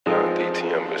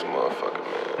DTM this motherfucker,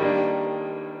 man.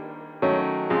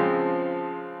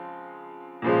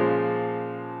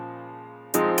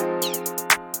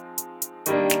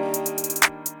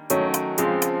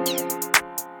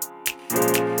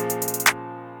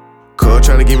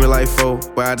 Tryna give me like 4,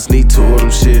 but I just need 2 of them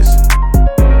shits.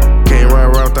 Can't ride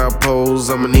around without poles,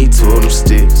 I'ma need 2 of them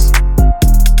sticks.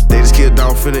 They just killed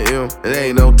Dolph in the M, and there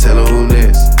ain't no telling who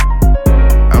next.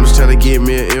 I'm just tryna get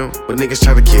me an M, but niggas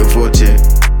tryna kill for a check.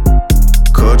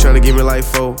 Tryna give me like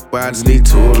 4, but I just need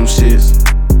 2 of them shits.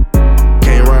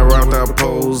 Can't ride around without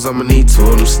poles, I'ma need 2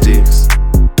 of them sticks.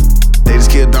 They just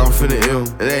killed Dolph in the M,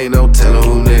 and there ain't no telling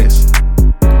who next.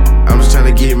 I'm just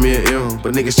tryna get me an M,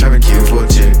 but niggas tryna kill for a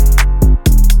check.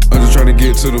 I'm just tryna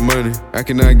get to the money, I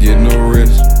cannot get no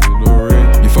rest.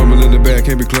 You fumble in the back,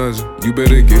 can't be clumsy, you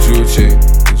better get you a check.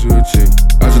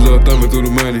 I just love thumbing through the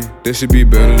money, that should be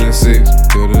better than sex.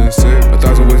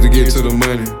 1,000 ways to get to the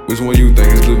money, which one you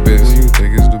think is the best?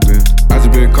 I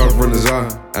just been caught from the czar,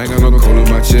 I ain't got no cold in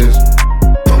my chest.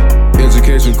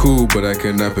 Education cool, but I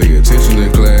cannot pay attention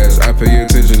in class. I pay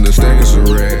attention to stacking some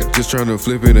rats, just tryna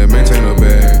flip it and maintain a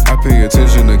bag. I pay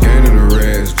attention to gaining the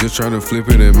rats, just tryna flip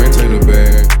it and maintain a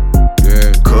bag.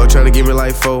 Yeah. Tryna give me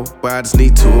like 4, but I just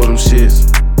need 2 of them shits.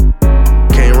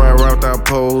 Can't ride around without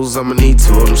poles, I'ma need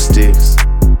 2 of them sticks.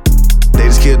 They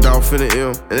just killed Dolph in the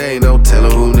M, and there ain't no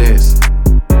telling who next.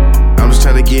 I'm just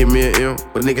tryna get me an M,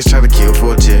 but niggas tryna kill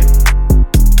for a check.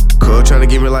 Tryna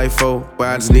give me like 4, but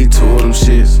I just need 2 of them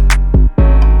shits.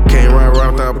 Can't ride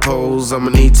around without poles, I'ma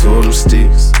need 2 of them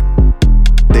sticks.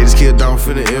 They just killed Dolph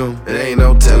in the M, and there ain't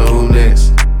no telling who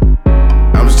next.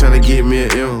 I'm just tryna get me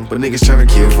an M, but niggas tryna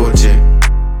kill for a check.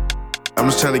 I'm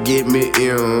just tryna get me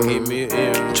an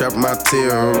M, trap my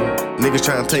tail. Niggas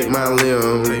tryna take my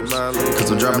limbs,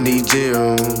 cause I'm dropping these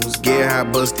gems. Get high,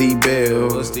 bust these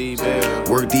bells,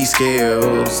 work these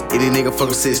scales. Any nigga fuck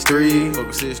with 6'3",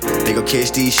 they gon'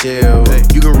 catch these shells.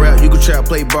 You can rap, you can trap,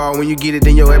 play ball. When you get it,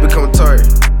 then your ass become a target.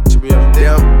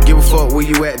 Damn, give a fuck where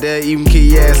you at there, even kill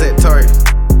your ass at Target.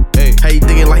 How you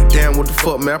thinking like, damn, what the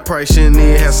fuck, man? I probably shouldn't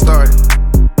even have started.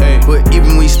 But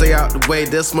even when you stay out the way,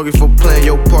 they'll smoke you for playing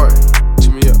your part.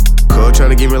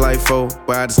 Tryna give me like 4,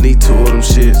 but I just need 2 of them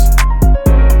shits.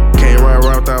 Can't ride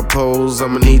around without poles,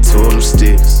 I'ma need 2 of them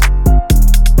sticks.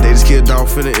 They just killed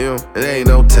Dolph in the M, and there ain't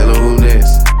no telling who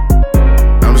next.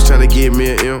 I'm just tryna get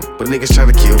me an M, but niggas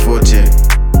tryna kill for a check.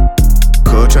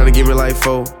 Tryna give me like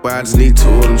 4, but I just need 2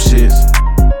 of them shits.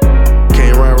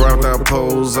 Can't ride around without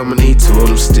poles, I'ma need 2 of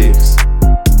them sticks.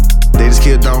 They just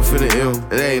killed Dolph in the M,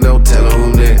 and there ain't no telling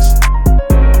who next.